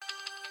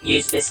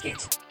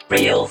NewsBiscuit.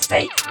 Real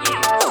fake news.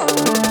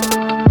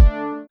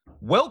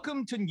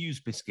 Welcome to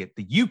NewsBiscuit,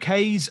 the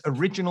UK's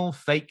original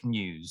fake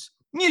news.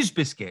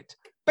 NewsBiscuit,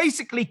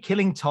 basically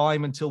killing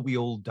time until we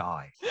all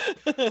die.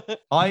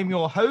 I'm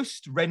your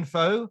host,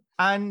 Renfo,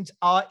 and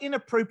our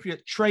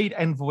inappropriate trade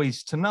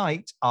envoys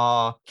tonight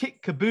are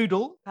Kit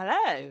Caboodle.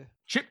 Hello.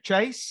 Chip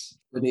Chase.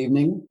 Good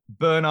evening.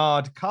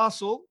 Bernard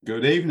Castle.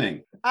 Good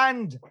evening.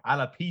 And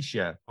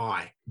Alopecia.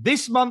 Hi.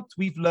 This month,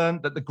 we've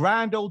learned that the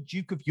Grand Old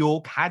Duke of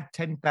York had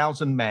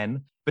 10,000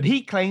 men, but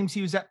he claims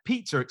he was at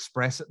Pizza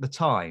Express at the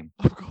time.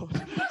 Oh,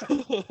 God.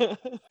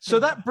 So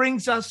that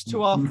brings us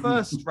to our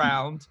first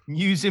round,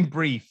 News in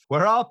Brief,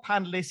 where our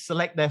panelists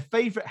select their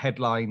favourite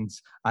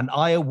headlines and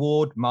I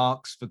award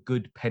marks for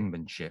good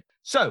penmanship.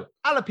 So,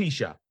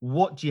 Alopecia,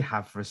 what do you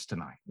have for us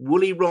tonight?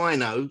 Woolly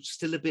rhino,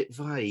 still a bit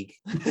vague.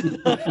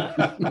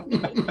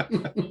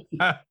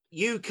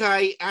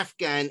 UK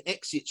Afghan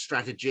exit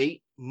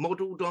strategy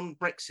modelled on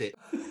Brexit.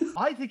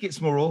 I think it's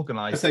more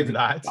organised than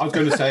that. I was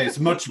going to say it's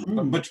much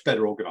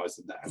better organised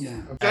than that.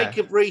 Yeah.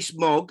 Jacob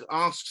Rees-Mogg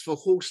asks for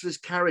horseless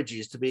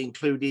carriages to be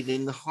included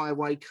in the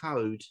highway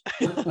code.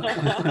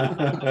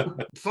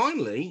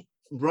 Finally,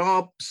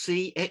 Raab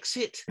C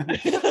exit.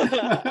 That's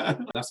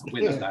a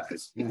winner, that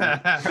is.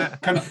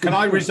 Can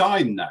I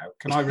resign now?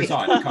 Can I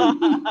resign?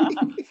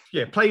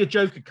 Yeah, play your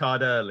Joker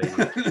card early.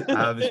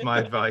 Is my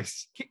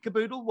advice. Kit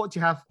Caboodle, what do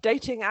you have?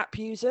 Dating app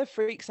user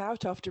freaks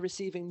out after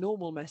receiving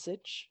normal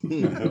message.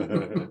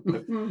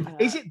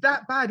 Is it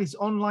that bad? Is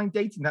online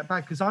dating that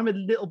bad? Because I'm a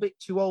little bit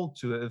too old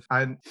to have,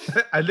 and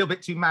a little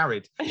bit too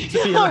married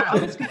to be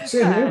allowed,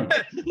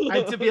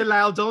 and to be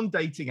allowed on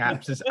dating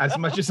apps as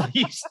much as I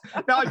used.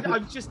 No,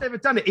 I've just never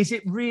done it. Is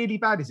it really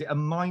bad? Is it a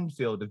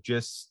minefield of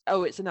just...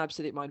 Oh, it's an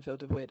absolute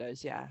minefield of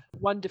weirdos, yeah.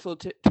 Wonderful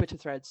Twitter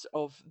threads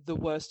of the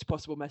worst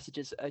possible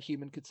messages a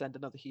human could send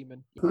another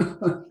human.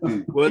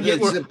 Well,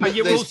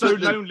 you're also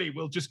lonely.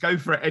 We'll just go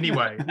for it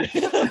anyway.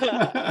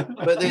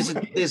 But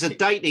there's a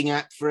dating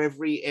app for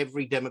every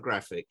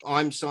demographic.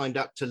 I'm signed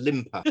up to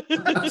Limper.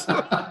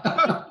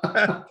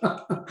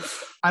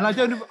 And I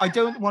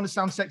don't want to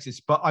sound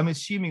sexist, but I'm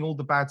assuming all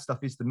the bad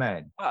stuff is the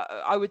men.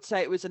 I would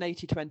say it was an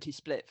 80-20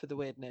 split for the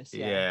weirdness.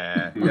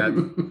 Yeah,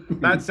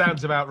 that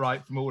sounds about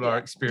right from all our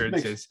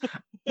experiences.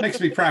 Makes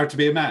me proud to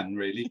be a man,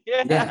 really.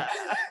 Yeah.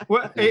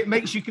 Well, it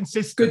makes you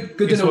consistent.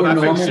 Good to know we're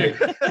normal.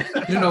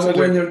 You know,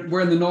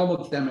 we're in the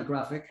normal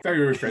demographic. Very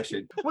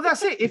refreshing. Well,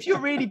 that's it. If you're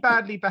really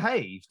badly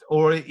behaved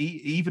or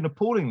even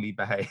appallingly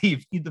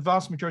behaved, the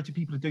vast majority of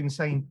people are doing the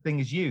same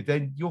thing as you,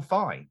 then you're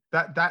fine.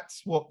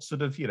 That's what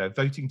sort of,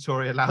 voting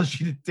Tory allows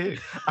you to do.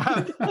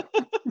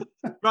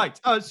 Right.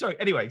 Oh, sorry.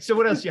 Anyway, so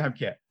what else do you have,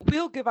 Kit?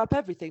 We'll give up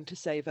everything to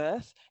save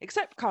Earth,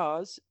 except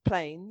cars,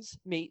 planes,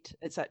 meat,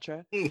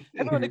 etc.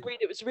 Everyone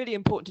agreed it was really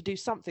important to do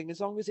something as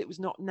long as it was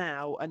not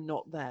now and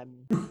not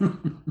them.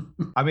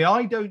 I mean,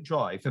 I don't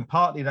drive, and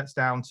partly that's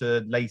down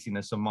to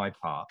laziness on my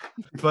part.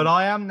 But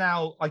I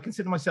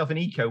consider myself an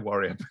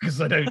eco-warrior because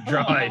I don't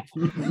drive.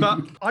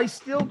 But I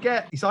still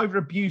get, it's either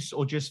abuse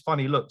or just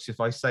funny looks if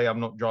I say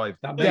I'm not driving.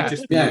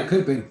 It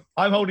could be.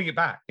 I'm holding it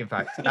back, in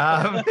fact.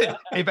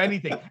 If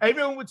anything,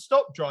 everyone would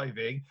stop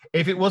driving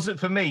if it wasn't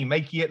for me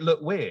making it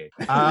look weird.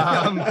 You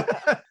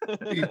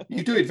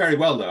do it very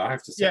well, though, I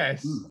have to say.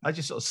 Yes. I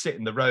just sort of sit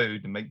in the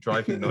road and make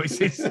driving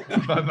noises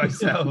by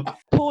myself.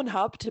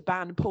 Pornhub to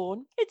ban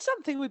porn. It's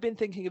something we've been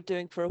thinking of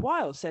doing for a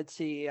while, said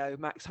CEO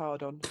Max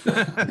Hardon.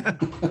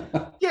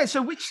 Yeah,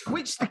 so which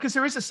because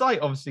there is a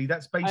site, obviously,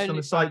 that's based on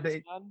the site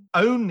that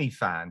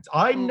OnlyFans.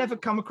 I've never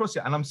come across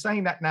it, and I'm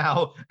saying that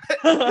now.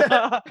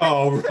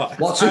 Oh, right.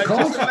 What's it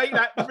called? Just to make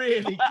that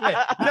really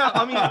clear. No,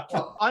 I mean,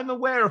 I'm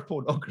aware of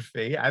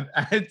pornography, and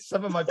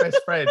some of my best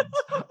friends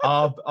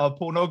are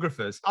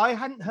pornographers. I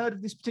hadn't heard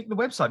of this particular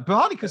website,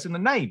 partly because of the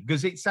name,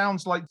 because it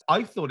sounds like,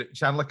 I thought it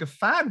sounded like a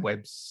fan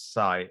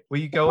website where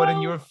you go on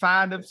and you're a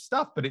fan of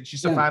stuff, but it's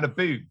just a fan of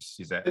boobs,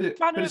 is it?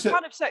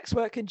 Fan of sex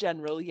work in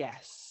general,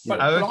 yes.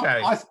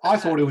 Okay. I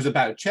thought it was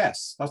about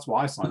chess. That's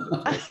why I signed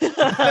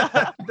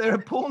up. They're a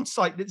porn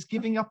site that's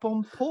giving up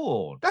on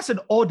porn. That's an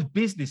odd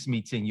business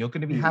meeting you're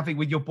going to be having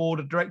with your board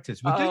of directors.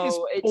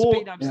 It's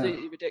been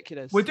absolutely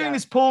ridiculous. We're doing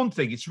this porn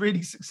thing. It's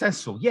really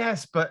successful.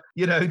 Yes, but,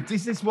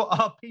 this is what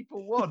our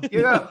people want.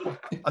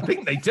 I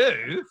think they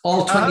do.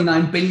 All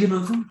 29 billion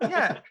of them?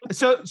 Yeah.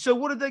 So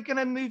what are they going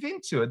to move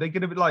into? Are they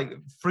going to be like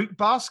fruit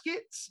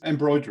baskets?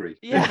 Embroidery.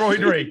 Yeah.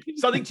 Embroidery.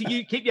 Something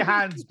to keep your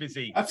hands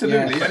busy.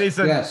 Absolutely.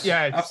 Yes.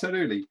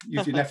 Absolutely.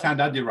 Use your left hand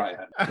and your right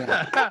hand.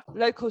 Yeah.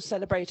 Locals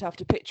celebrate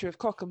after picture of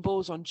cock and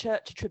balls on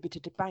church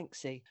attributed to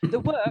Banksy. The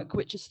work,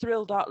 which has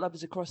thrilled art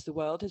lovers across the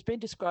world, has been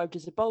described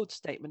as a bold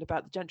statement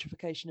about the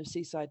gentrification of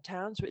seaside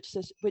towns,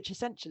 which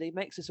essentially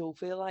makes us all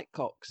feel like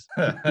cocks.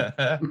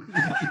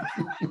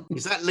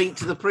 Is that linked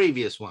to the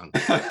previous one?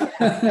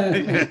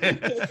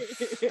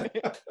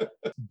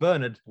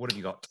 Bernard, what have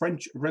you got?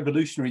 French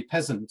revolutionary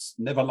peasants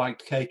never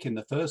liked cake in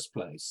the first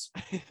place.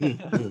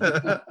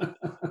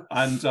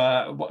 And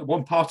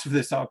one part of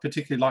this I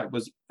particularly liked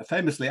was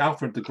famously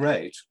Alfred the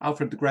Great.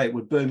 Alfred the Great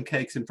would burn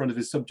cakes in front of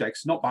his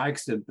subjects, not by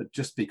accident, but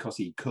just because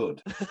he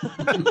could.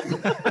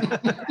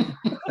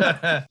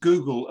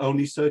 Google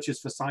only searches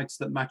for sites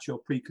that match your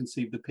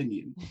preconceived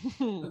opinion,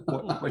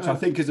 which I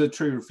think is a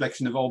true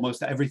reflection of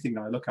almost everything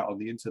I look at on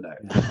the internet.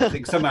 I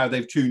think somehow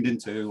they've tuned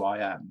into who I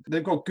am.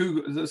 They've got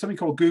Google, something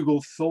called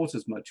Google Thought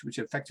As Much, which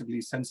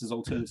effectively censors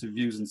alternative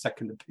views and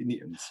second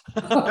opinions.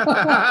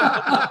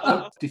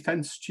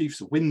 Defense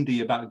chiefs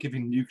windy about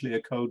giving nuclear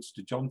codes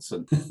to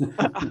Johnson.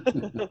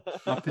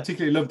 I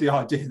particularly love the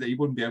idea that he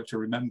wouldn't be able to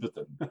remember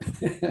them.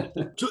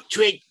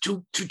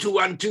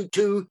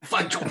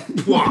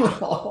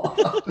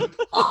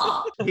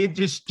 2282221. He'd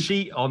just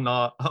cheat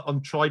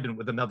on Trident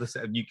with another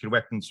set of nuclear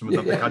weapons from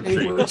another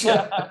country.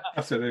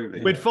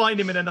 Absolutely. We'd find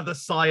him in another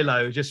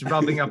silo, just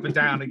rubbing up and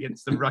down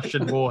against the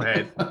Russian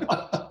warhead.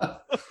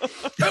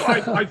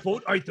 I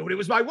thought it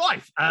was my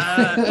wife.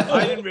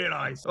 I didn't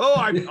realise.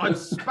 I'm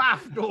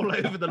spaffed all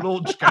over the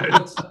launch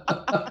codes.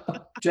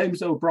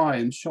 James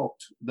O'Brien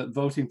shocked that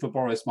voting for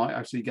Boris might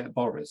actually get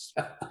Boris.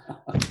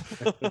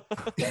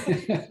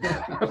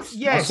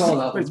 Yes,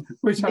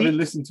 which having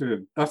listened to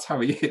him, that's how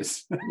he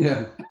is.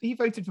 Yeah, he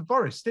voted for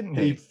Boris, didn't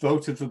He he?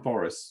 voted for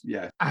Boris.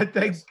 Yeah. And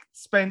they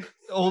spent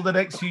all the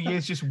next few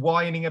years just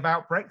whining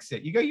about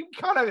Brexit. You go, you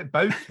can't have it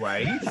both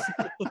ways.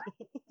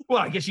 Well,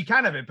 I guess you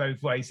can have it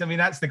both ways. I mean,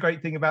 that's the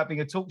great thing about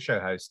being a talk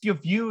show host. Your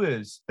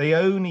viewers, they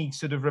only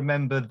sort of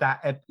remember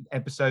that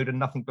episode and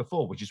nothing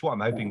before, which is what I'm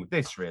hoping with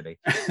this, really.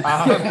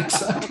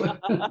 exactly.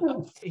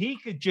 He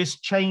could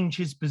just change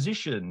his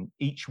position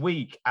each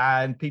week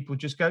and people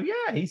just go,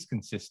 yeah, he's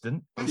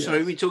consistent. I'm sorry,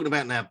 who are we talking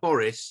about now?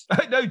 Boris?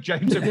 No,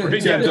 James O'Brien.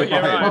 James You're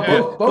O'Brien. right,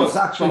 Well, both,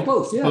 actually,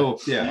 both, yeah. Oh,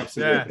 yeah,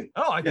 absolutely.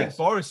 Yeah. Oh, I think Yes.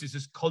 Boris is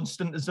as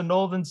constant as a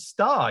Northern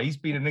Star. He's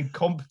been an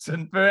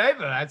incompetent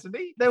forever, hasn't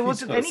he? There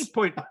wasn't any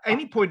point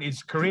in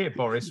his career,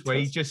 Boris, where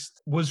he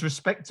just was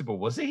respectable,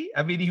 was he?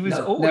 I mean, he was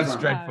No, always never.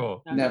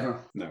 dreadful. No. Never.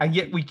 No. And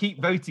yet we keep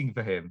voting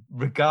for him,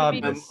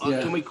 regardless.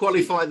 Yeah. Can we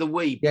qualify the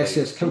we? Yes, please?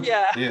 yes. Come,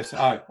 Yeah. Yes,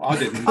 I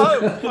didn't.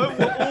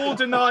 We're all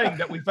denying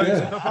that we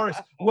voted for Boris.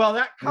 Well,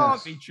 that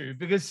can't be true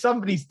because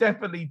somebody's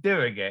definitely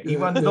doing it. He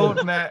won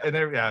Lord Mayor and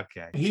everything.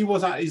 Okay. He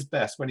was at his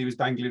best when he was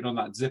dangling on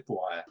that zip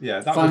wire.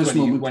 Yeah, that Finest was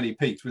moment. when he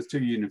peaked with 2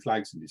 Union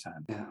flags in his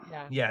hand. yeah.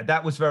 Yeah,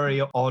 that was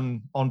very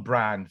on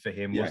brand for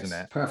him, Yes.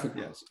 wasn't it? Perfect.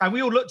 Yes. And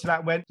we all looked at that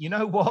and went, you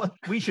know what?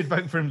 We should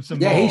vote for him some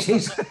Yeah, more.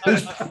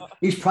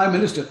 he's Prime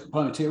Minister,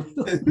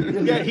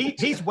 Parliamentarian. Yeah,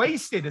 he's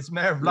wasted as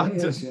Mayor of London.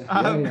 Yes,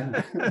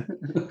 yeah.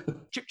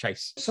 Chip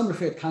Chase. Summer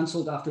Fete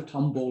cancelled after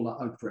Tombola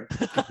outbreak.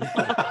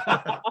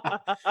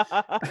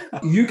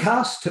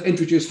 UCAS to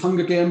introduce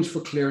Hunger Games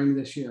for clearing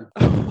this year.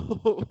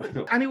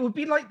 And it would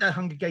be like the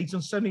Hunger Games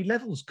on so many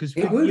levels because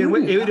It would,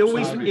 wouldn't it? it'd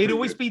Absolutely.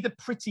 always be the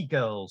pretty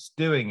girls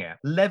doing it,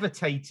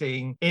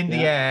 levitating in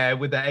the air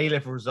with their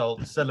A-level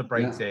results,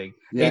 celebrating.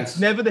 Yes. It's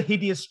never the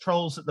hideous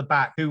trolls at the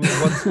back who were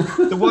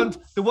the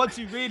ones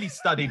who really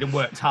studied and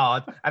worked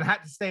hard and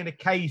had to stay in a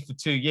cave for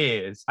 2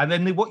 years. And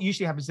then what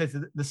usually happens is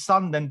that the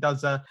sun then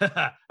does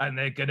and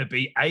they're going to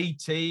be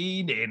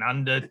 18 in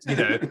under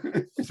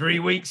 3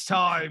 weeks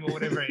time or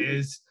whatever it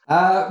is.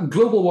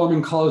 Global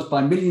warming caused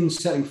by millions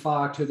setting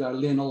fire to their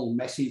Lionel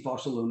Messi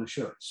Barcelona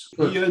shirts.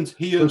 He earned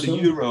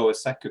 €1 a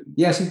second.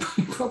 Yes, he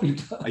probably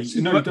does.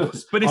 No, he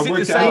does. But is I it the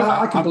worked same?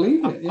 out. I can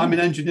believe it. Yeah. I'm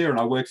an engineer and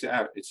I worked it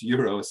out. It's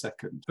 €1 a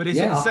second. But is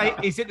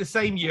it the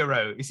same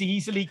euro? Is he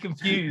easily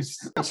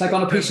confused? It's like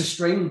on a piece of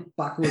string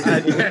backwards.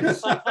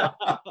 Yes.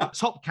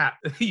 Top Cat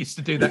used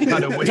to do that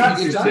kind of weird.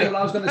 Exactly what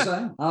I was going to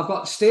say. I've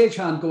got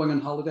stagehand going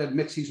on holiday.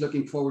 Admits he's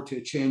looking forward to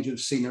a change of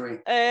scenery.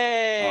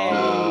 Hey.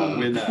 Oh,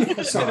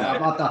 winner. Sorry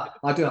about that.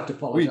 I do have to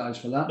apologise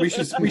for that. We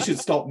should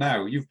stop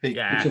now. You've peaked.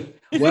 Yeah.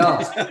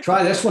 Well,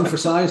 try this one for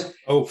size.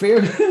 Oh.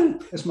 Fear.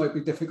 This might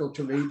be difficult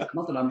to read.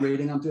 Not that I'm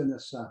reading. I'm doing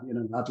this,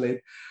 ad lib.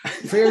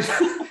 Fears.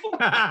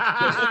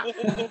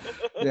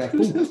 Yeah.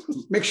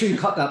 Make sure you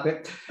cut that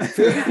bit.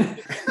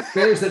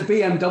 Fears that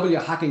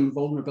BMW hacking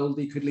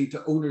vulnerability could lead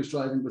to owners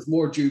driving with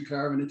more due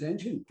care and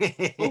attention.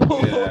 Yeah.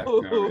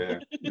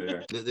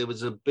 There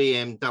was a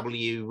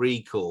BMW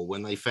recall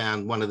when they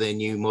found one of their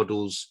new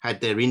models had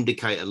their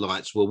indicator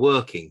lights were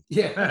working.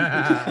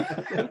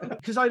 Yeah.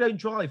 Because I don't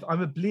drive,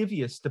 I'm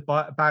oblivious to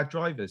bad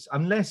drivers.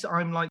 Unless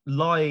I'm like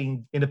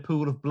lying in a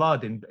pool of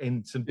blood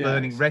in some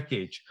burning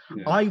wreckage,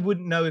 I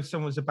wouldn't know if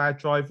someone was a bad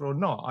driver or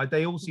not.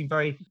 They all seem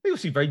very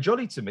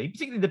jolly to me,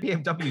 particularly the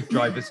BMW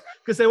drivers,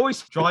 because they're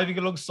always driving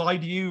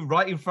alongside you,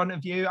 right in front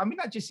of you. I mean,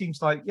 that just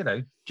seems like,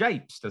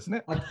 japes, doesn't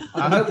it? I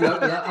can help you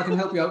out with that. I can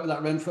help you out with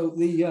that,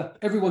 Renfro.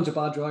 Everyone's a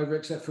bad driver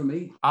except for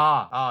me.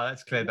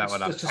 Let's clear that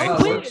one up. That's just how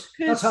it works.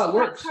 That's how it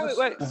works. That's how it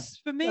works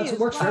for me. It as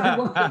works for well.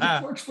 everyone.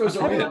 It works for us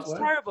all. Everyone's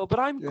terrible, but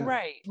I'm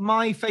great.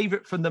 My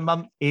favourite from the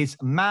month is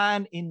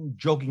man in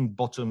jogging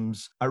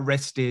bottoms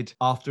arrested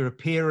after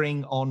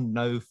appearing on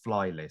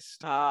no-fly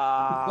list.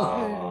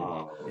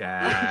 Yeah,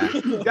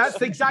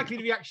 that's exactly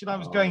the reaction I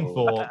was going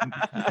for.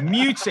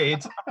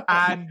 Muted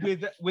and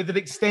with an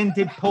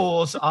extended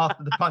pause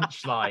after the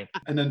punchline.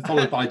 And then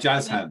followed by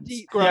jazz hands.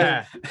 Deep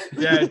groans.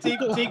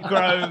 Deep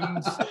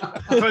groans,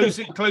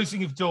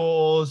 closing of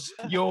doors,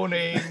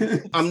 yawning.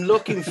 I'm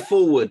looking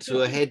forward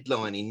to a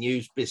headline in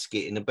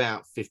NewsBiscuit in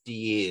about 50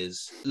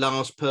 years.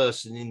 Last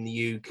person in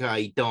the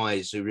UK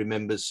dies who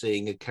remembers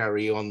seeing a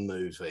Carry On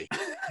movie.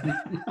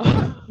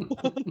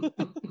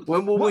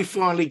 When will we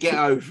finally get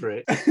over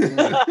it?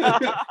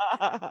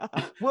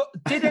 Well,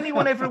 did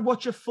anyone ever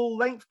watch a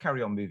full-length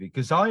Carry On movie?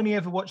 Because I only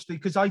ever watched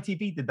because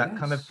ITV did that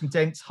kind of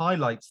condensed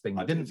highlights thing,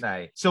 didn't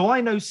they? So I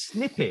know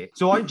snippet.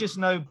 So I just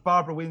know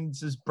Barbara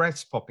Windsor's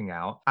breasts popping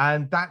out,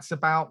 and that's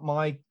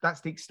the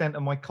extent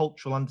of my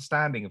cultural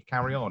understanding of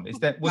Carry On. Was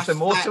there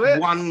more to it?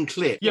 One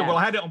clip. Yeah, well,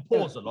 I had it on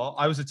pause a lot.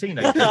 I was a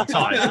teenager at the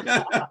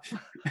time.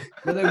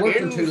 But they worked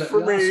until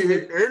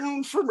Infamy.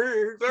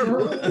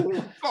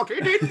 Got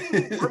it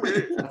in for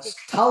me.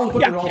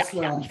 Talbot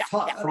Rothwell.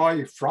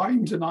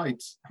 Frying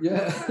tonight.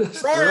 Yeah.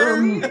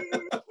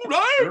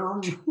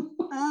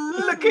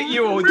 Look at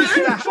you all.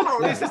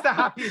 This is the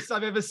happiest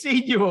I've ever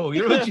seen you all.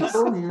 You're all just,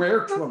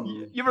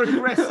 you're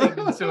regressing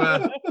into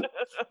a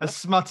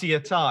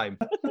smuttier time.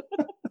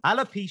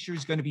 Alopecia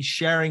is going to be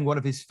sharing one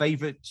of his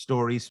favorite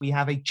stories. We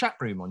have a chat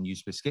room on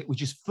NewsBiscuit,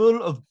 which is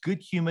full of good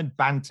human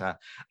banter.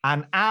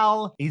 And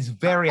Al is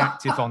very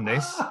active on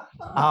this.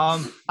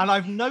 And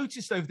I've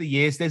noticed over the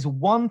years, there's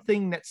one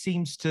thing that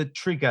seems to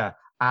trigger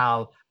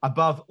Al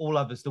above all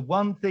others, the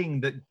one thing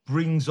that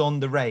brings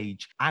on the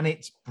rage, and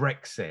it's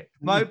Brexit.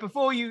 Mo,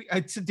 before you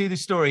to do the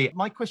story,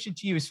 my question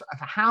to you is, for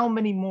how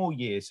many more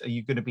years are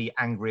you going to be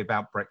angry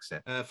about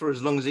Brexit? For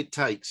as long as it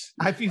takes.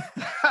 Have you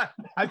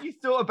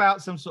thought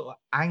about some sort of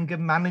anger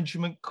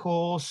management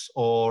course,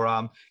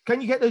 or can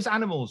you get those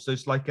animals?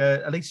 Those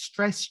are they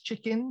stress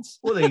chickens?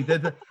 What are they?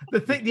 The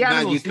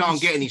animals. No, you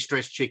can't get any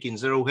stress chickens.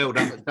 They're all held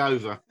up at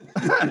Dover.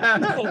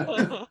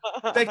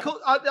 They're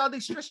called. Are they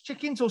stress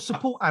chickens or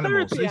support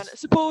animals?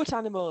 Support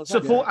animals.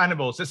 Support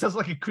animals. It sounds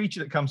like a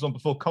creature that comes on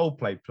before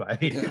Coldplay play.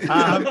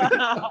 And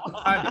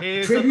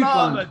here's a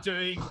farmer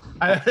doing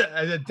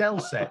a Dell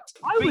set.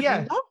 I would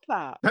love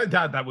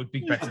that. That would be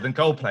better than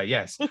Coldplay,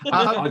 yes.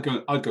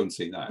 I'd go and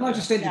see that. Can I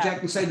just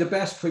interject and say the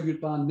best tribute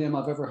band name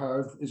I've ever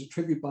heard is a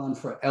tribute band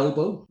for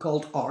Elbow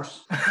called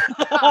Arse.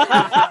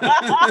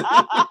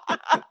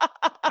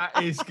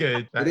 That is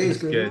good. It is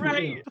good.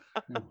 Right.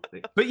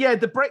 But yeah,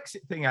 the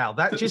Brexit thing, Al,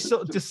 that just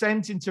sort of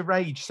descends into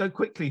rage so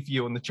quickly for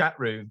you in the chat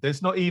room.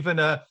 There's not even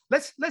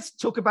let's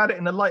talk about it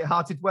in a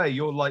light-hearted way.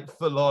 You're like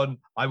full on,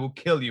 I will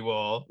kill you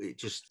all. It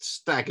just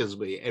staggers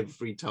me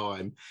every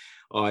time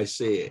I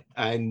see it.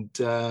 And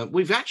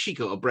we've actually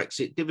got a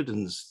Brexit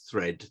dividends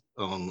thread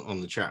on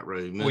the chat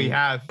room. We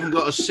have. We haven't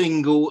got a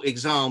single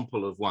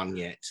example of one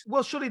yet.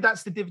 Well, surely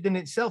that's the dividend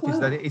itself, is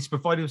that it's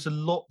provided us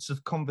lots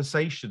of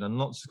conversation and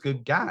lots of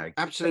good gag.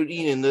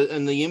 Absolutely, and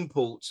the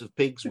imports of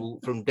pigs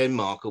from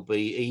Denmark will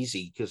be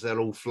easy because they'll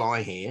all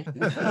fly here.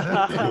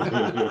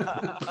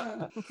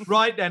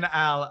 Right then,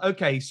 Al.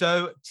 Okay,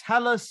 so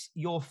tell us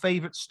your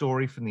favourite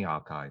story from the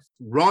archive.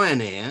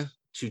 Ryanair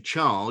to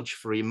charge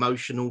for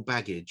emotional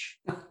baggage.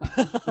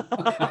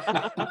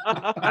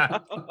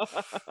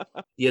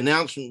 The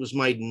announcement was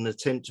made in an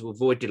attempt to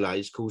avoid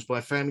delays caused by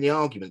family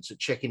arguments at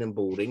check-in and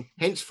boarding.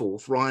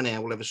 Henceforth,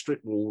 Ryanair will have a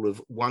strict rule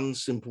of one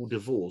simple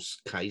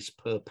divorce case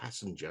per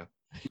passenger.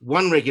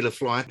 One regular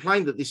flyer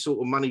claimed that this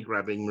sort of money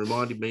grabbing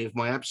reminded me of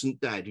my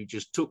absent dad, who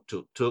just took,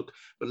 but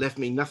left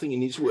me nothing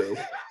in his will,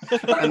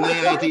 and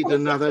they added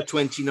another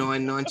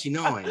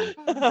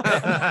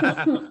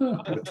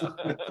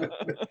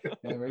 $29.99.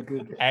 Very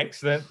good.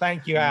 Excellent.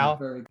 Thank you, Al.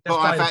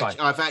 But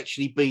I've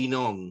actually been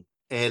on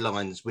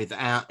airlines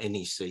without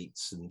any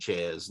seats and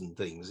chairs and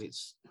things.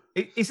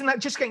 Isn't that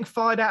just getting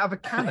fired out of a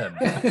cannon?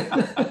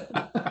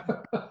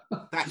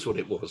 That's what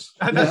it was.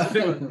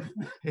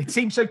 It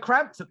seemed so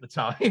cramped at the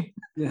time.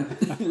 Yeah.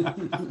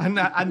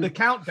 and the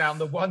countdown,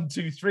 the 1,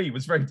 2, 3,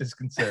 was very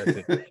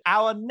disconcerting.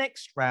 Our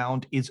next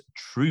round is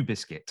True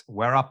Biscuit,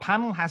 where our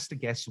panel has to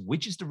guess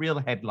which is the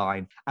real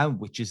headline and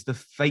which is the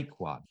fake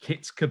one.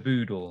 Kit's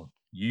Caboodle,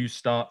 you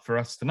start for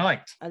us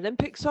tonight.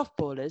 Olympic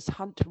softballers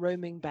hunt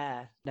roaming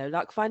bear. No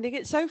luck finding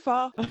it so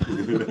far.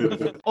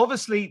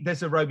 Obviously,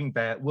 there's a roaming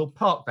bear. We'll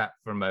park that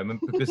for a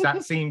moment because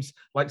that seems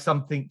like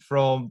something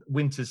from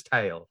Winter's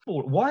Tale.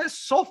 Why are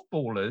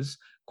softballers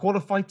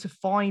qualified to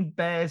find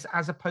bears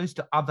as opposed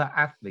to other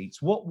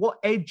athletes? What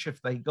edge have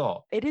they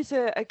got? It is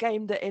a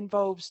game that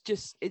involves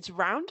it's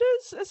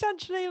rounders,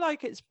 essentially,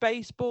 like it's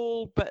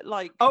baseball, but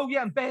like... Oh,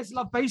 yeah, and bears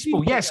love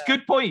baseball. Yes,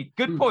 good point.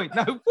 Good point.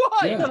 No, why?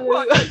 Yeah.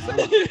 What?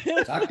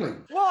 Exactly.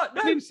 What?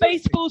 No, I mean,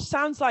 baseball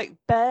sounds like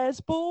bears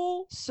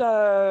ball,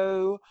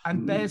 so...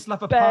 And bears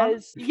love a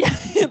bears, pun? Yeah,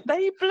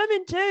 they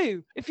blooming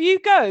do. If you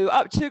go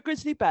up to a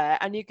grizzly bear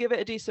and you give it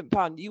a decent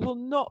pun, you will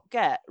not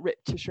get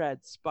ripped to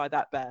shreds by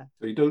that bear.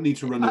 So you don't need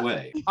to run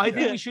away. I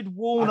think we should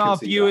warn our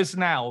viewers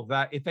now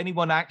that if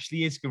anyone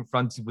actually is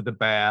confronted with a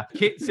bear,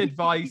 Kit's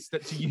advice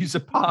that to use a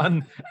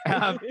pun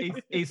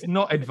is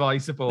not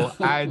advisable,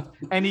 and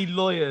any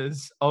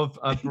lawyers of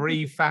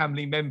bereaved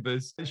family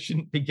members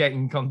shouldn't be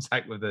getting in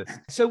contact with us.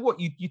 So what,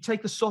 you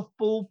take a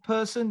softball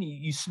person,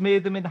 you smear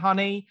them in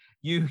honey,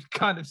 you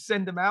kind of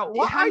send them out.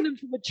 You hang them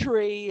from a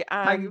tree,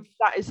 and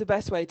that is the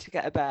best way to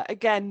get a bear.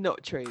 Again,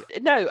 not true.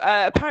 No,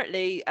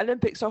 apparently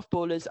Olympic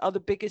softballers are the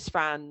biggest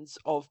fans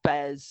of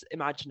bears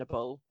imaginable.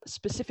 imaginable,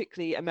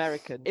 specifically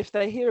American. If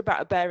they hear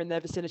about a bear in their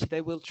vicinity,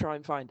 they will try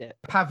and find it.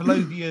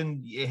 Pavlovian,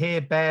 you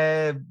hear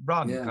bear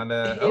run, Yeah. kind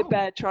of. Hear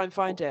bear, try and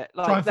find it.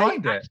 Try and they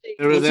find it.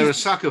 actually- They're a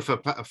sucker for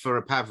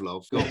a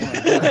Pavlov. Like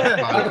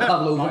a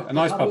Pavlova. A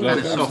nice Pavlova. And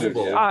a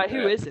softball. Ah,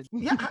 who isn't?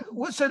 Yeah,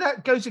 well, so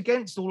that goes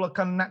against all our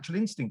kind of natural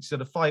instincts,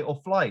 sort of fight or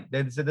flight.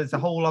 There's a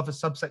whole other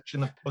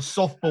subsection of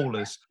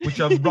softballers which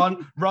are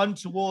run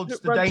towards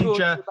the Run towards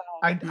danger the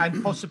bear.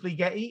 and possibly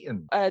get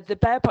eaten. The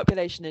bear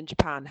population in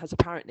Japan has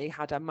apparently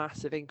had a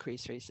massive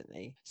increase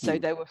recently. So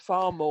there were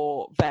far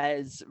more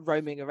bears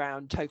roaming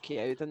around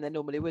Tokyo than there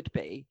normally would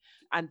be.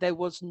 And there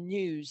was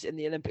news in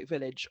the Olympic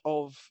Village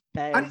of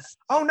bears.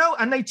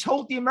 And they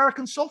told the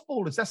American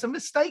softballers that's a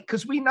mistake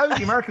because we know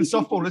the American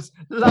softballers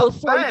love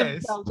throw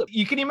bears. themselves at-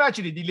 You can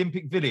imagine in the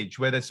Olympic Village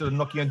where they're sort of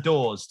knocking on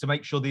doors to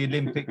make sure the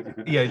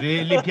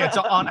Olympiads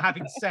aren't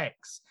having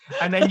sex.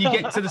 And then you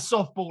get to the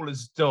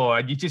softballer's door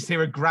and you just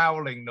hear a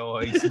growling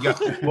noise. You go,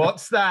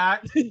 what's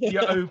that? You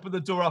open the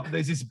door up and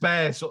there's this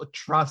bear sort of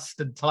trussed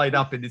and tied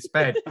up in this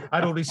bed.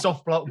 And all these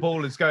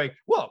softballers going,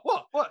 what?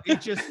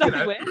 It just,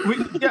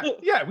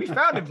 we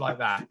found him like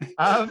that.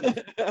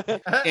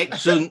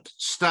 Excellent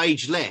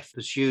stage left,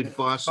 pursued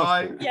by a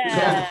softball.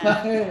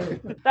 Yeah.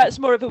 That's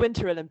more of a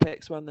Winter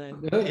Olympics one, though.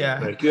 Yeah.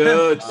 Very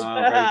good. Very good.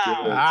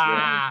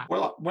 Ah.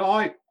 Well,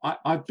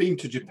 I've been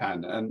to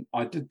Japan and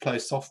I did play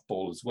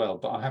softball as well,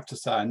 but I have to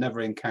say I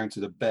never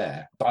encountered a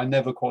bear. I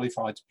never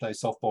qualified to play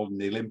softball in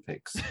the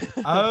Olympics.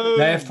 Oh,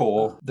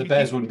 Therefore, the You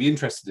bears think- wouldn't be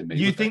interested in me.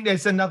 you would they? think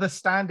there's another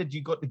standard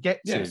you got to get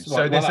to? Yes,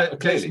 So well,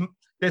 clearly.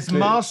 there's Clearly.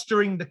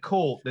 mastering the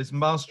court, there's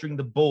mastering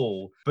the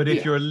ball, but if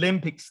Yeah. you're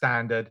Olympic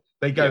standard,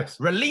 they go, Yes.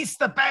 release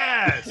the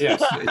bears.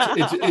 Yes,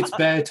 it's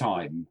bear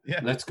time. Yeah.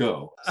 Let's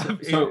go.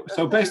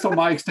 So based on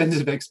my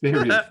extensive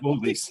experience of all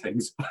these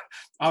things,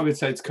 I would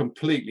say it's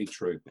completely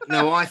true.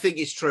 No, I think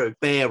it's true.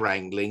 Bear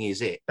wrangling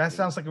is it. That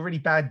sounds like a really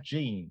bad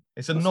gene.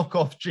 It's a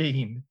knockoff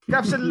gene. You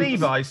have some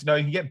Levi's, no,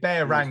 you can get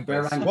bear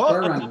wranglers. Bear What?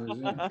 wranglers,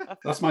 yeah.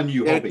 That's my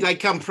new They hobby.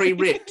 come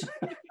pre-ripped.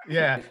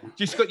 Yeah,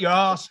 just got your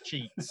arse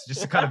cheeks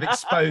just kind of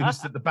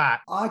exposed at the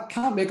back. I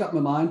can't make up my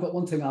mind, but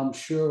one thing I'm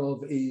sure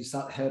of is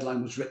that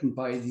headline was written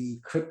by the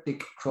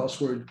cryptic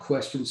crossword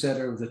question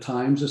setter of the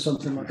Times or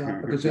something like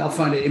that, because I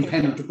find it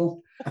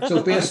impenetrable.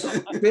 So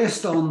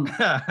based on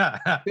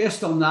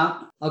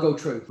that, I'll go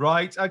true.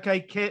 Right, okay,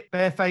 Kit,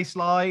 barefaced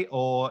lie,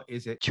 or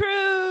is it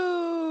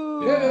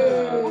True.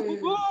 Yay!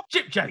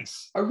 chip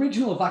chase?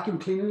 Original vacuum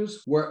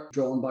cleaners were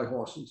drawn by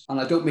horses, and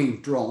I don't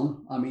mean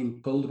drawn; I mean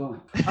pulled by.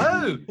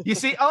 Oh, you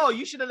see,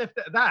 you should have left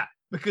it at that.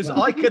 Because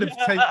I could have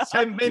spent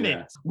 10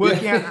 minutes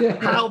working Yeah.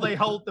 out how they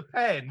hold the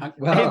pen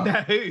Well, in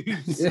their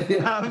hooves.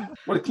 yeah.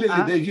 Well,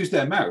 clearly they use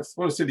their mouth.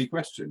 What a silly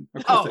question.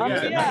 Of course they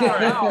use their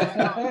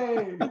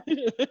mouth.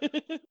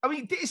 I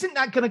mean, isn't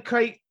that going to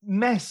create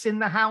mess in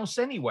the house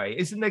anyway?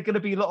 Isn't there going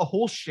to be a lot of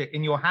horse shit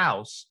in your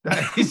house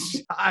that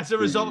is as a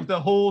result of the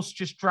horse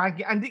just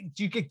dragging? And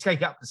do you get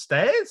take up the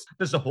stairs?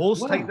 Does the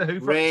horse take the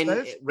hoof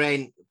upstairs?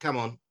 Ren, come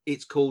on.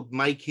 It's called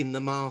making the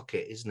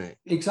market, isn't it?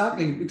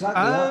 Exactly that,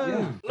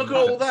 yeah. Look at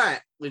all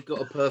that. We've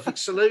got a perfect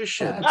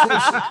solution.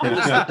 Yeah,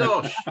 Mr.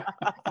 Dosh.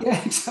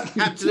 yeah,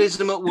 exactly.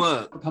 Capitalism at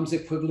work. Becomes the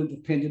equivalent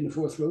of pinned in the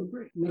fourth row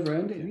break. Never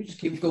ending. You just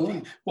keep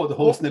going. What, the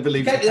horse never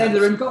leaves Get to the your end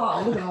of the house? room, go,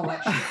 oh, look at all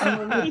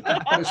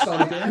that shit.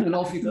 Start again, and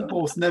off you The go.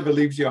 horse never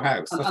leaves your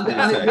house. That's And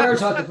what it you're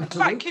wears out the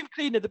Vacuum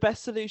cleaner, the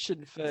best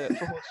solution for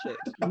horse shit.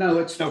 No,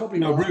 it's saying. probably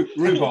No, not.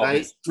 rhubarb.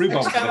 Right.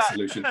 Rhubarb's the best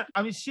solution.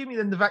 I'm assuming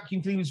then the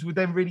vacuum cleaners were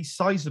then really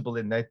sizable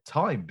in their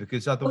time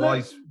because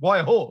otherwise, why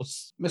a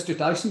horse? Mr.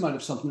 Dyson might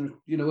have something.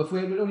 You know, if we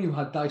only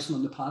had Dyson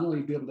on the panel,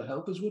 he'd be able to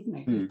help us, wouldn't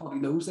he? He probably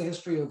knows the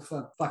history of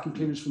vacuum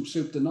cleaners from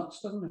soup to nuts,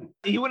 doesn't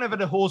he? He wouldn't have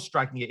had a horse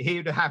dragging it. He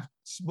would have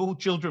small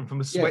children from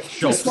a Yeah,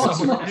 sweatshop. small-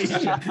 somewhere in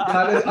Asia.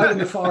 out in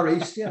the Far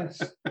East,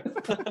 yes.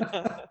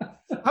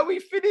 Are we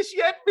finished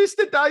yet,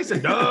 Mr.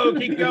 Dyson? No,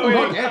 keep going.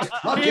 Not yet.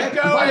 Not Keep yet.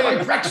 going. By the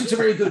way, Brexit's a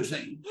very good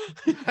thing.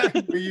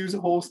 We use a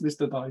horse,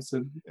 Mr.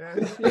 Dyson.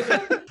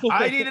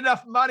 I need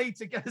enough money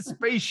to get a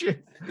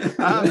spaceship.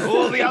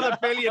 All the other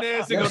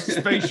billionaires have got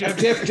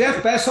spaceships.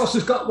 Jeff Bezos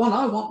has got one.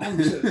 I want one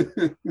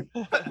too.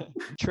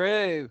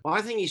 True.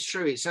 I think it's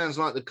true. It sounds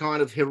like the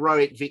kind of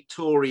heroic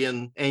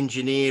Victorian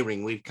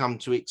engineering we've come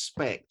to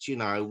expect, you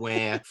know,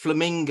 where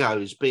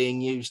flamingos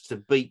being used to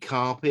beat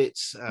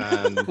carpets,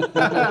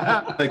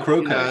 They you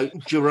croquet. know,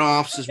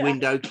 giraffes as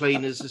window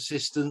cleaners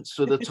assistants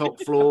for the top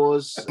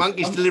floors,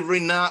 monkeys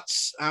delivering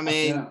nuts. I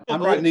mean, Yeah.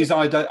 I'm writing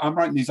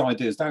these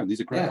ideas down.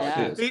 These are great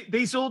Yeah. ideas.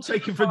 These all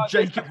taken from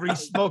Jacob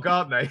Rees-Mogg,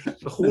 aren't they?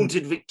 the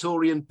haunted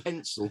Victorian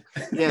pencil.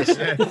 Yes.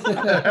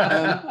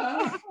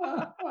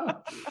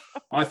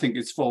 I think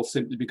it's false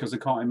simply because I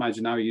can't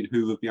imagine how you'd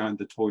hoover behind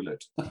the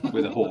toilet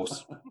with a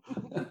horse.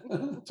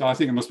 So I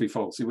think it must be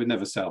false. It would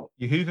never sell.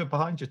 You hoover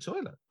behind your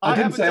toilet. I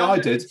didn't haven't say done I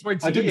it in did.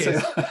 20 I didn't say.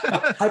 years.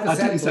 I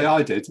didn't say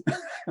I did.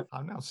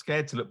 I'm now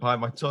scared to look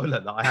behind my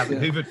toilet that I haven't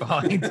hoovered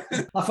behind.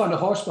 I found a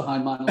horse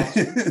behind mine last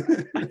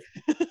week.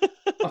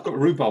 I've got put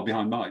rhubarb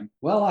behind mine.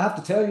 Well, I have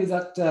to tell you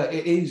that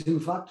it is in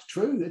fact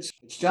true. It's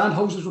giant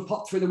hoses were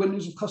popped through the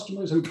windows of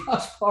customers, and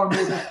gas power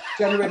motors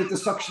generated the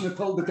suction that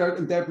pulled the dirt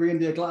and debris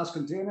into a glass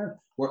container,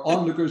 where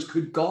onlookers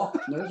could gawk,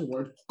 there's a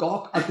word,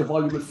 gawk at the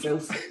volume of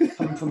filth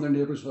coming from their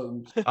neighbours'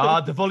 homes.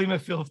 The volume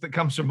of filth that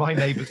comes from my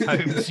neighbours'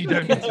 homes you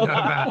don't need to know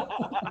about.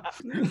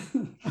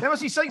 There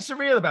must be something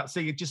surreal about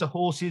seeing just a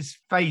horse's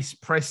face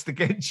pressed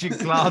against your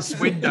glass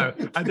window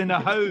and then a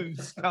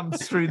hose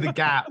comes through the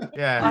gap.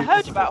 Yeah. I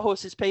heard about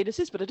horses'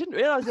 penises, but I didn't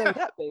realise they were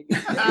that big.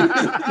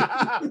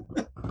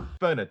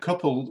 Bernard.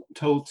 Couple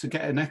told to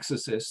get an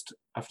exorcist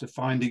after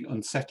finding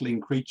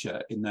unsettling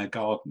creature in their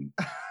garden.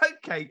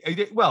 Okay,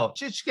 well,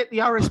 just get the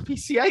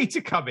RSPCA to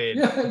come in.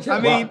 Yeah,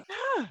 I mean,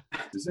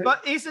 Is it?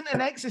 but isn't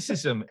an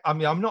exorcism? I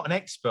mean, I'm not an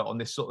expert on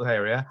this sort of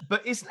area,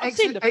 but isn't I've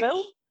seen the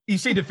film. You've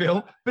seen the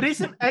film, but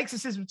isn't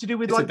exorcism to do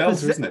with It's like a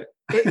belter, isn't it?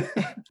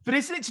 But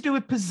isn't it to do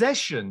with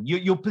possession?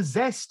 You're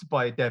possessed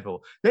by a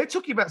devil. They're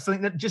talking about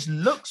something that just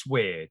looks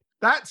weird.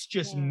 That's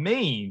just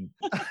mean.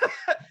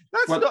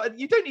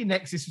 You don't need an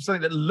exorcist for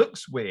something that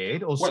looks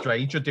weird or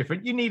strange or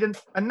different. You need a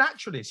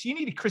naturalist. You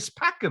need a Chris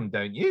Packham,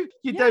 don't you?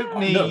 You don't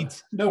need.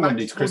 No one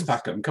needs Chris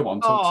Packham. Come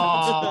on,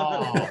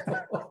 talk to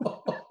us.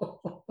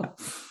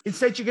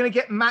 Instead, you're going to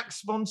get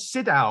Max von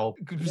Sydow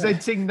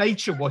presenting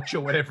Nature Watch or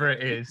whatever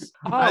it is.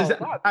 That'd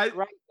be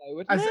great, though,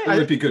 wouldn't it? It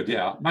would be good,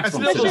 yeah. Max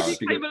von Sydow would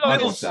be good.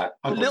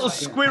 Little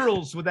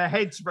squirrels with their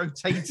heads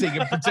rotating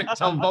and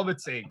projectile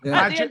vomiting.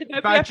 Yeah. At the end of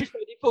every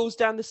episode, he falls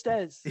down the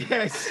stairs.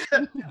 Yes.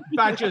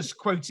 Badgers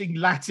quoting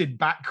Latin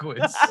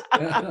backwards.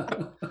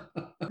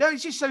 No,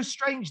 it's just so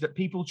strange that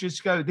people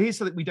just go, here's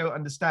something we don't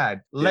understand.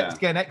 Let's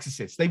get an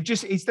exorcist.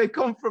 They've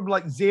gone from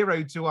like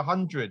 0 to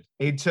 100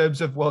 in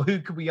terms of, well, who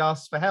can we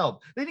ask for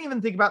help? They didn't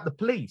even think about the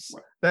police.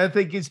 Their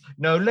thing is,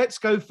 no, let's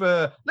go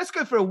for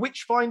a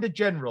witch finder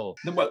general.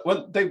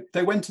 Well,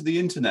 they went to the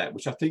internet,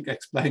 which I think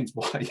explains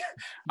why they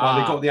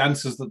got the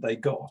answers that they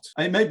got.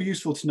 And it may be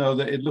useful to know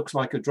that it looks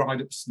like a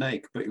dried up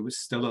snake, but it was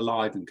still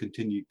alive and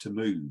continued to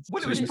move.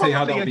 Well, so you can see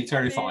how that would be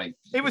terrifying.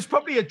 It was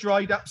probably a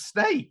dried up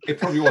snake. It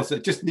probably was.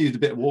 It just needed a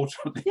bit of water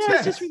on it. Yeah,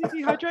 it's just really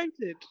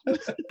dehydrated.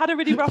 Had a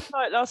really rough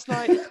night last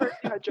night. It's very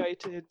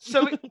dehydrated.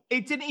 So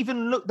it didn't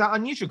even look that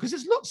unusual because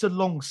there's lots of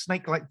long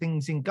snake-like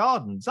things in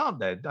gardens, aren't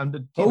there?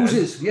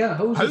 Hoses.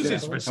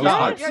 Hoses for a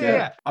start.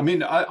 Yeah. I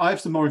mean, I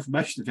have some more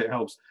information if it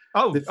helps.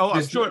 I'm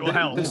sure it will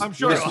help. I'm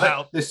sure it will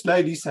help. This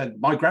lady said,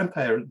 my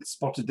grandparents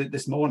spotted it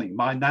this morning.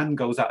 My nan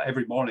goes out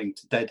every morning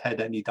to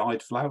deadhead any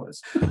died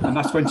flowers. And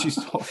that's when she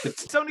spotted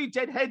it. It's only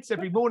deadheads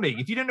every morning.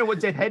 If you don't know what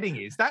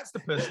deadheading is, that's the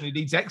person who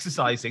needs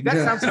exercising. That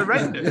sounds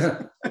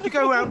horrendous. You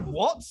go around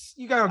what?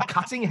 You go around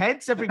cutting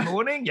heads every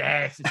morning?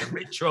 Yes, it's a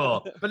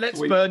ritual. But let's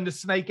burn the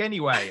snake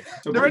anyway.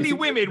 So there are any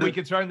women we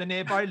could throw in the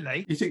nearby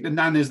lake? You think the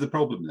nan is the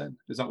problem then?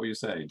 Is that what you're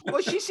saying?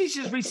 Well, she's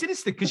really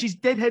sinister because she's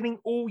deadheading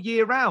all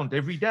year round,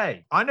 every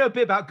day. I know a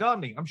bit about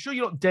gardening. I'm sure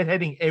you're not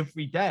deadheading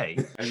every day.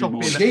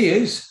 She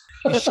is.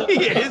 She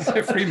is.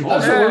 Every morning.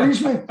 That's what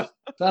worries me.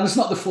 And it's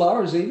not the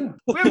flowers either.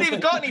 We haven't even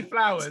got any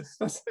flowers.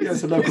 It's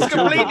It's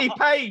completely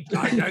paved.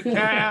 I don't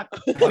care.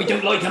 We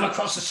don't like them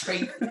across the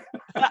street.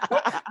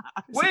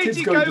 Where kids did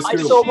you going go? to I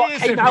school. saw what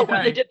Cheers came every out when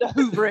day. they did the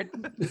hoovering.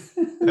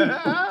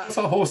 What's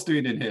our horse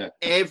doing in here?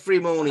 Every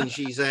morning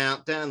she's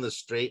out down the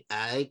street.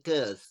 I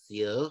curse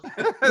you.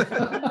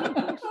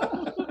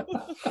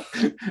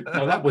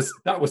 No, that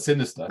was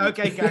sinister.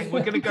 Okay, gang,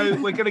 we're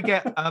gonna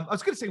get. I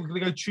was gonna say we're gonna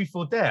go truth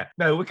or dare.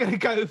 No, we're gonna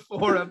go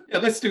for Yeah,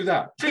 let's do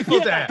that. truth or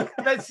dare.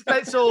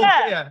 Let's all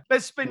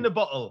let's spin the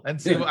bottle and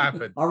see what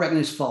happens. I reckon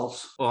it's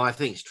false. Well, I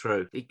think it's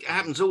true. It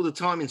happens all the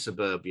time in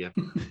suburbia.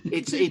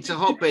 It's a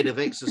hotbed of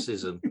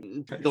exorcism.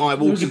 Guy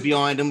walking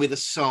behind them with a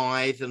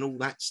scythe and all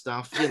that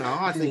stuff. You know,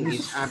 I think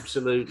it's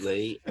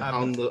absolutely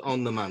on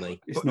the money.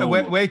 It's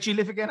Where do you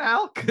live again,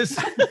 Al? Because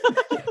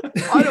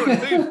I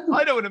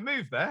don't want to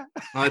move there.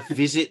 I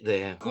visit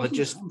there. I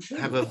just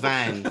have a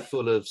van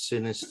full of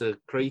sinister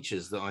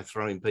creatures that I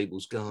throw in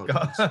people's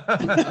gardens.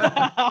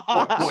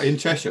 What, in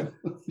Cheshire?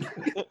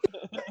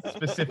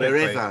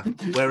 Specifically.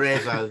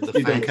 Wherever the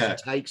You don't care.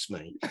 fancy takes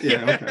me.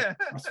 Yeah,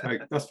 okay.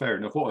 That's fair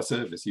enough. What a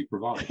service you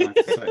provide, I have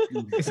to say.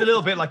 It's a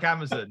little bit like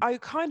Amazon. I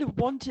kind of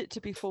want it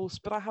to be false,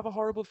 but I have a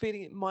horrible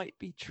feeling it might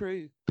be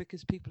true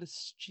because people are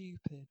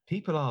stupid.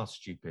 People are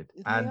stupid,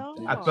 They and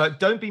are. but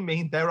don't be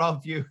mean. There are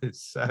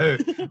viewers, so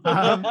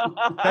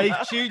they've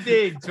tuned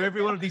in to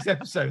every one of these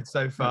episodes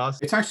so far.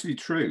 It's actually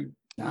true.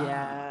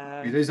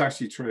 Yeah. It is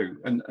actually true.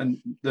 And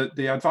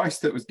the advice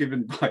that was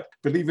given by,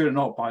 believe it or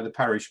not, by the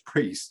parish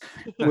priest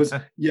was,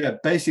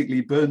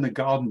 basically burn the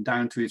garden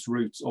down to its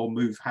roots or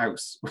move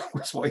house,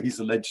 was what he's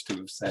alleged to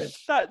have said.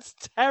 That's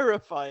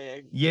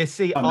terrifying. Yeah,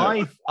 see,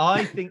 I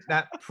think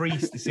that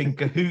priest is in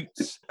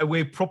cahoots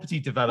with property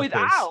developers.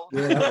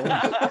 With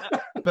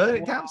Al. burn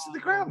it down to the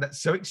ground.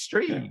 That's so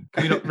extreme.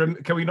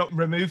 Can we not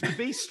remove the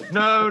beast?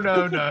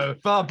 No.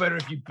 Far better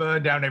if you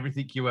burn down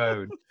everything you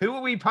own. Who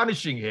are we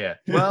punishing here?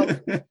 Well,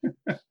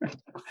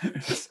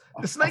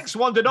 the snakes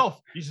wandered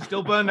off. You should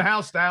still burn the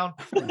house down.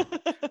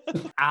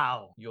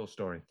 Al, your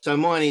story. So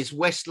mine is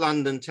West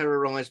London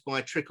terrorised by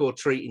a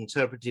trick-or-treat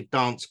interpretive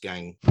dance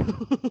gang.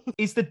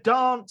 Is the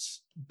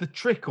dance the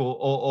trick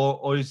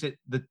or is it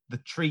the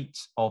treat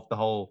of the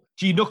whole?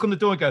 Do you knock on the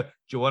door and go, do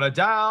you want to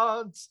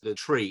dance? The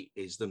treat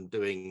is them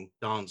doing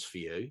dance for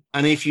you.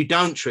 And if you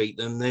don't treat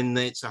them, then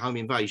it's a home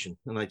invasion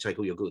and they take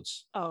all your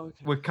goods. Oh,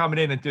 okay. We're coming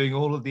in and doing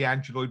all of the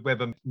Andrew Lloyd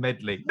Webber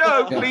medley.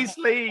 No, please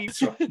leave.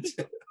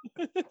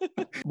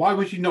 Why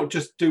would you not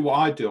just do what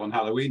I do on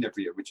Halloween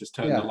every year, which is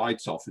turn the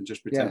lights off and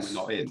just pretend we're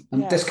not in?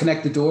 And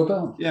disconnect the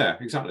doorbell. Yeah,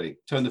 exactly.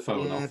 Turn the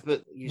phone off.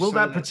 But will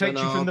that protect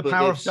you from the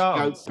power of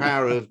dance? The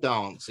power of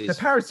dance is... The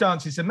power of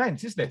dance is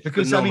immense, isn't it?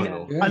 Because,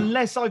 phenomenal.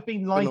 Unless I've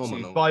been lied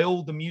to by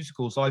all the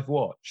musicals I've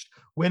watched,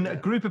 when a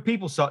group of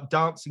people start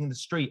dancing in the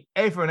street,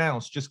 everyone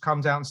else just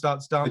comes out and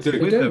starts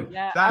dancing with them.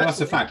 Yeah.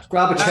 That's a fact.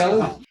 Grab a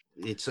cello.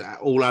 It's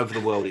all over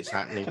the world. It's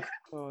happening.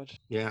 God.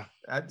 Yeah.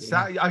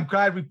 I'm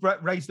glad we've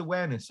raised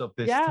awareness of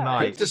this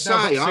tonight. To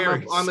say,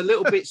 I'm a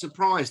little bit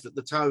surprised at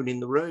the tone in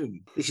the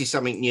room. This is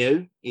something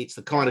new. It's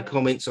the kind of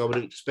comments I would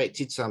have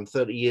expected some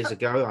 30 years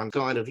ago. I'm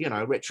kind of,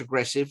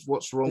 retrogressive.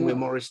 What's wrong with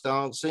Morris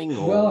dancing?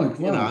 Or,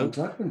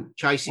 exactly.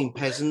 chasing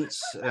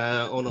peasants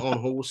on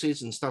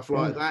horses and stuff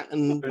like that.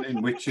 And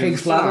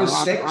Pigs, bladders,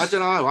 sticks. I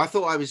don't know. I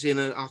thought I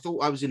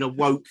was in a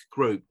woke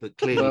group, but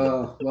clearly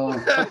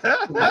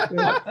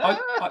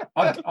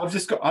I've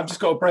just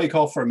got to break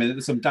off for a minute.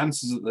 There's some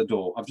dancers at the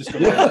door. I've just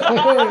got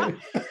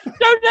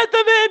Don't let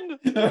them in.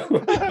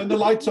 Turn the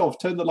lights off.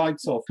 Turn the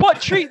lights off.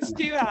 What treats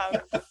do you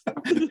have?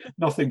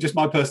 Nothing, just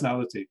my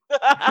personality.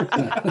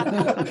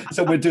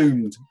 So we're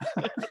doomed.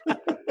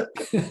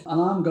 And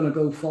I'm going to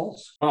go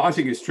false. Well, I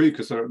think it's true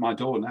because they're at my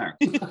door now.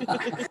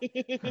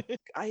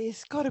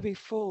 It's got to be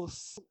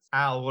false.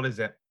 Al, what is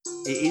it?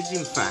 it is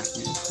in fact.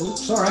 Oh,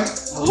 sorry.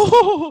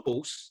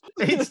 False.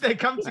 They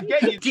come to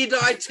get you. Did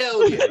I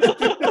tell you?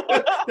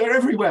 They're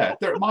everywhere.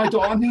 They're at my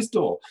door and his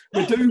door.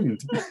 We're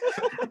doomed.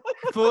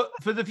 For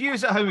the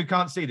viewers at home who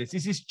can't see this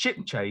is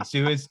Chip Chase,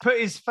 who has put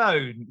his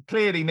phone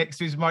clearly next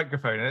to his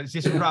microphone and it's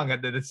just rung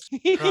under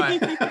the...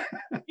 Right.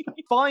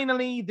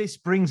 Finally, this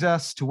brings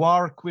us to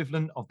our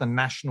equivalent of the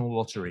National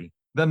Lottery,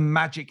 the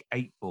Magic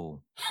 8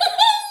 Ball.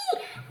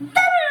 The Magic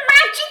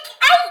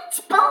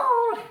 8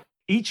 Ball!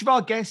 Each of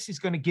our guests is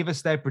going to give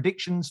us their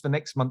predictions for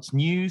next month's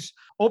news.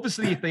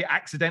 Obviously, if they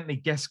accidentally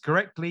guess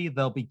correctly,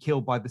 they'll be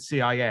killed by the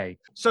CIA.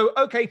 So,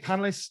 okay,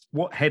 panelists,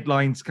 what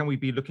headlines can we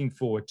be looking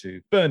forward to?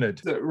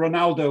 Bernard. That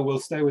Ronaldo will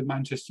stay with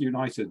Manchester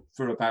United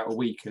for about a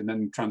week and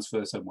then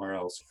transfer somewhere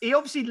else. He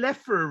obviously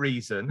left for a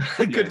reason,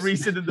 a good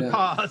reason in the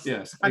past.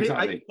 Yes, and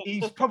exactly.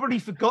 He's probably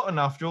forgotten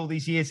after all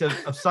these years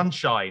of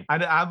sunshine.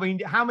 And I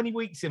mean, how many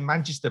weeks in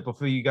Manchester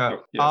before you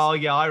go, oh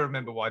yeah, I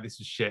remember why this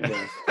was shit.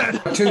 Yes.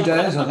 2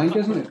 days, I think,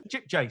 isn't it?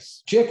 Chip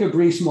Chase. Jacob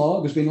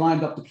Rees-Mogg has been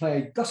lined up to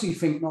play Gussie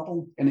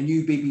Finknottle in a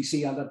new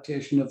BBC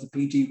adaptation of the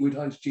P.G.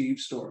 Wodehouse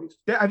Jeeves stories.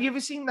 Have you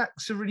ever seen that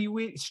really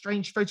weird,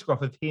 strange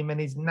photograph of him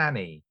and his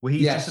nanny, where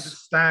he's just sort of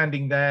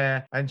standing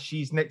there and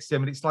she's next to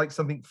him, and it's like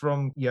something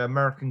from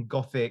American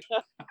Gothic.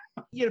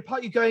 Part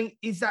of you going,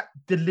 is that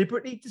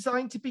deliberately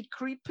designed to be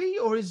creepy,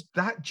 or is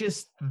that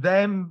just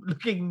them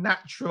looking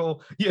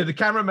natural? The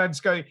cameraman's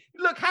going,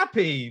 look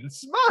happy,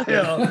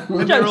 smile.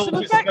 And Show some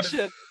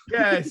affection.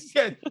 Yes.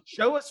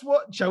 Show us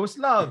love.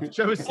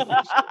 Show us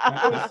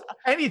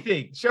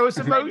anything. Show us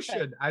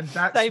emotion. And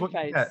that's Same what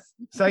face. you get.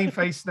 Same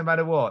face no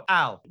matter what.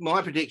 Al.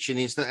 My prediction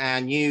is that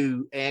our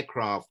new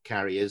aircraft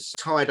carriers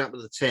tied up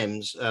at the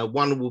Thames,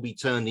 one will be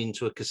turned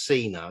into a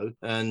casino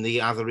and the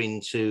other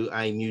into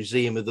a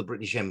museum of the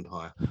British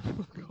Empire.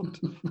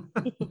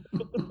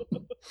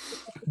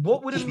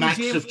 What would a Smacks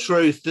museum of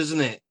truth, doesn't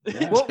it?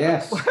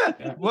 Yes.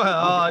 Well,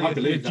 I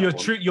believe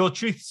your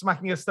truth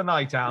smacking us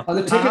tonight, Al. Are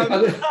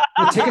the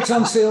tickets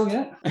on sale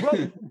yet?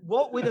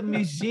 What would a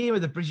museum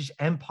of the British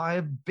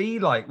Empire be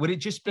like? Would it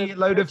just be a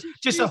load of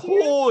a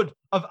horde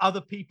of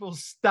other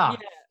people's stuff?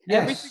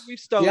 Yes. Everything we've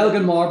stolen. The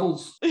Elgin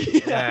marbles.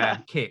 Yeah,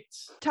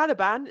 kits.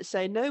 Taliban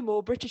say no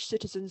more British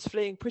citizens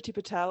fleeing Priti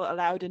Patel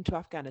allowed into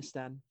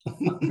Afghanistan.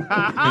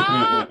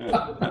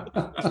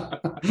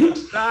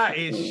 That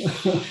is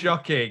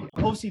shocking.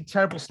 Obviously,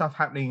 terrible stuff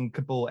happening in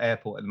Kabul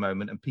airport at the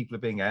moment, and people are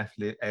being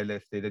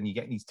airlifted, and you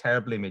get these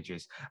terrible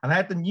images. And I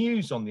had the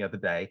news on the other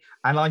day,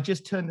 and I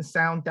just turned the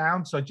sound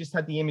down, so I just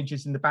had the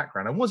images in the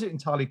background. I wasn't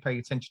entirely paying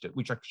attention to it,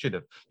 which I should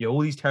have.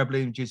 All these terrible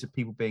images of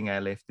people being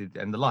airlifted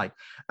and the like.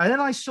 And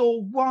then I saw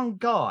one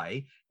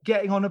guy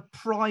getting on a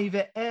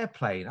private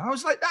airplane. I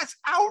was like, that's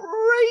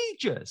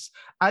outrageous.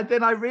 And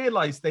then I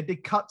realized they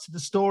did cut to the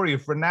story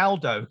of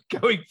Ronaldo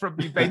going from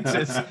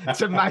Juventus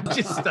to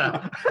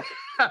Manchester.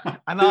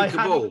 And I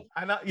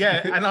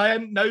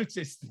hadn't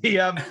noticed the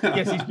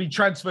yes, he's been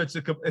transferred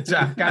to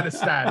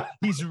Afghanistan.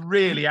 He's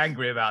really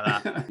angry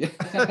about that.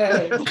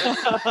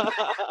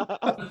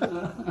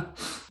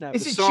 No.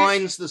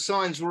 The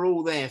signs were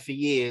all there for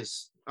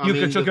years. You're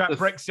going to talk about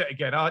Brexit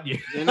again, aren't you?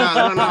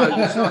 No.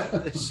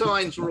 The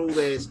signs were all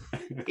theirs.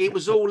 It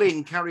was all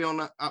in. Carry on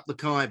up the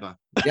Khyber.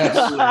 Yes.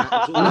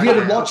 And if you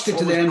had watched it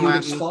to the end, you would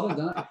have spotted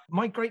that.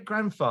 My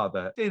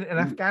great-grandfather did in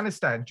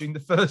Afghanistan during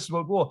the First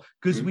World War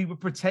because we were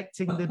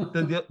protecting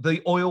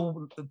the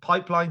oil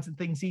pipelines and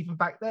things even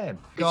back then.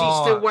 Is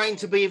he still waiting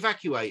to be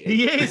evacuated?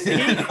 He is.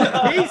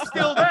 He's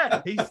still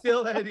there. He's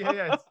still there.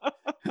 Yes.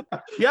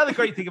 The other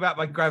great thing about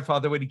my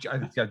grandfather, when he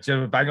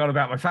bang on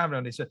about my family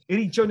on this, when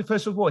he joined the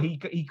First World War,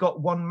 he got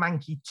one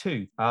manky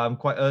tooth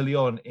quite early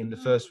on in the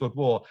First World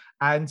War,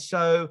 and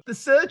so the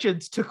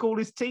surgeons took all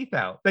his teeth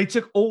out. They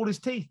took all his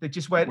teeth. They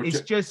just went.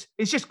 It's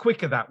just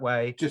quicker that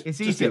way.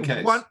 It's easier.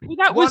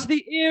 That was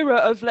the era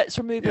of let's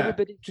remove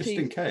everybody's just teeth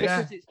in case.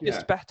 because it's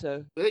just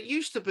better. It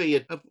used to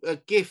be a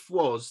gift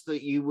was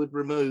that you would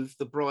remove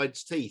the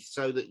bride's teeth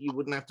so that you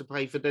wouldn't have to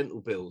pay for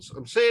dental bills.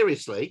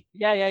 Seriously.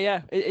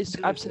 Yeah. It's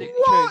absolutely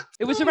true.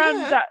 It was around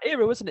that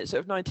era, wasn't it?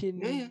 Sort of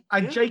 19.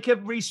 And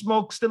Jacob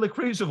Rees-Mogg still a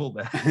crucible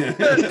there.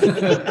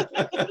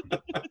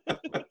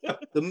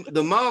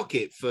 The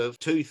market for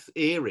tooth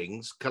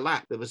earrings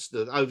collapsed. There was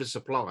the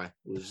oversupply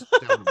was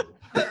terrible.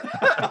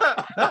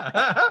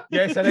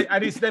 Yes,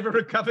 and it's never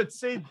recovered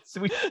since.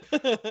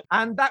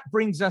 And that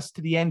brings us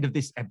to the end of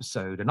this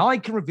episode. And I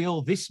can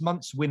reveal this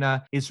month's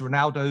winner is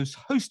Ronaldo's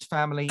host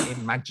family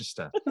in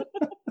Manchester.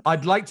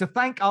 I'd like to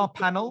thank our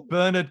panel,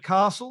 Bernard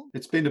Castle.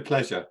 It's been a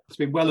pleasure. It's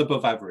been well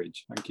above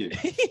average. Thank you.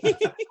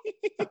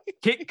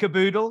 Kit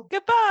Caboodle.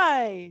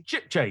 Goodbye.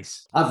 Chip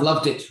Chase. I've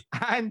loved it.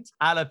 And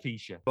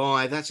Alopecia.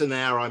 Bye. That's an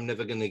hour I'm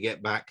never going to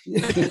get back.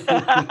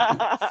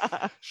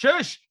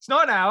 Shush. It's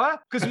not an hour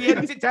because we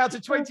edit it down to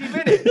 20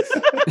 minutes.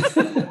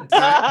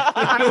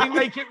 And we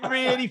make it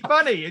really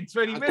funny in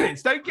 20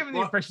 minutes. Don't give them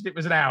the impression it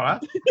was an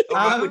hour.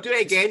 We'll do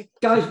it again.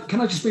 Guys,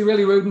 can I just be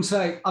really rude and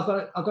say I've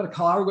got a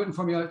car waiting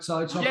for me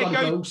outside, so I've got to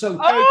go. So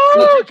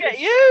look at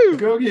you.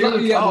 Go you.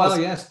 Yeah,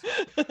 well, yes.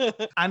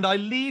 And I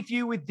leave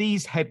you with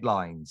these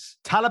headlines.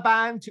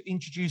 Taliban to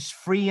introduce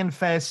free and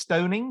fair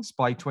stonings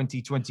by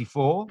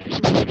 2024.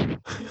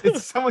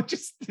 Someone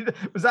just,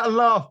 was that a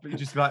laugh? But you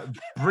just like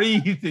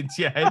breathed into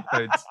your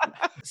headphones.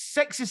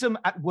 Sexism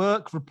at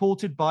work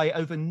reported by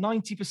over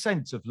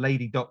 90% of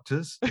lady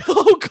doctors.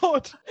 Oh,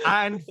 God.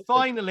 And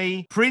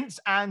finally, Prince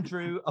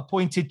Andrew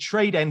appointed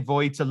trade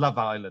envoy to Love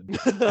Island.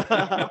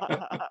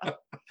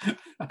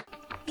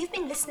 You've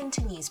been listening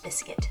to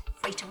NewsBiscuit,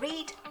 free to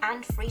read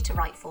and free to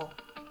write for.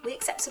 We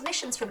accept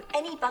submissions from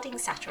any budding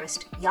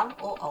satirist, young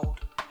or old.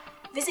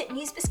 Visit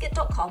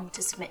newsbiscuit.com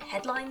to submit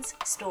headlines,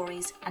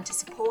 stories, and to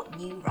support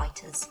new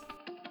writers.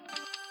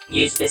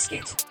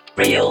 NewsBiscuit.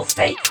 Real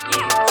fake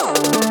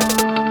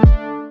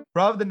news.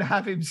 Rather than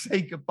have him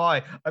say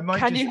goodbye, I might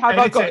Can just you have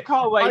edit I've got a it.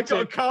 car waiting? I've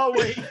got a car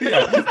waiting.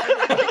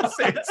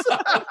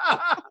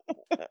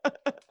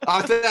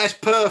 I think that's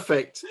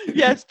perfect.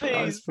 Yes,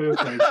 That's please.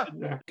 perfect.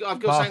 Yeah. I've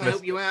got something to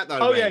help you out, though.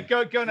 Oh, Ben. yeah,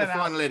 go The now.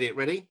 final edit.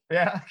 Ready?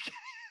 Yeah.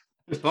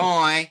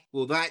 Bye.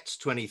 Well, that's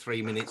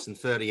 23 minutes and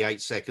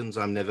 38 seconds.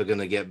 I'm never going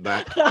to get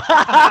back.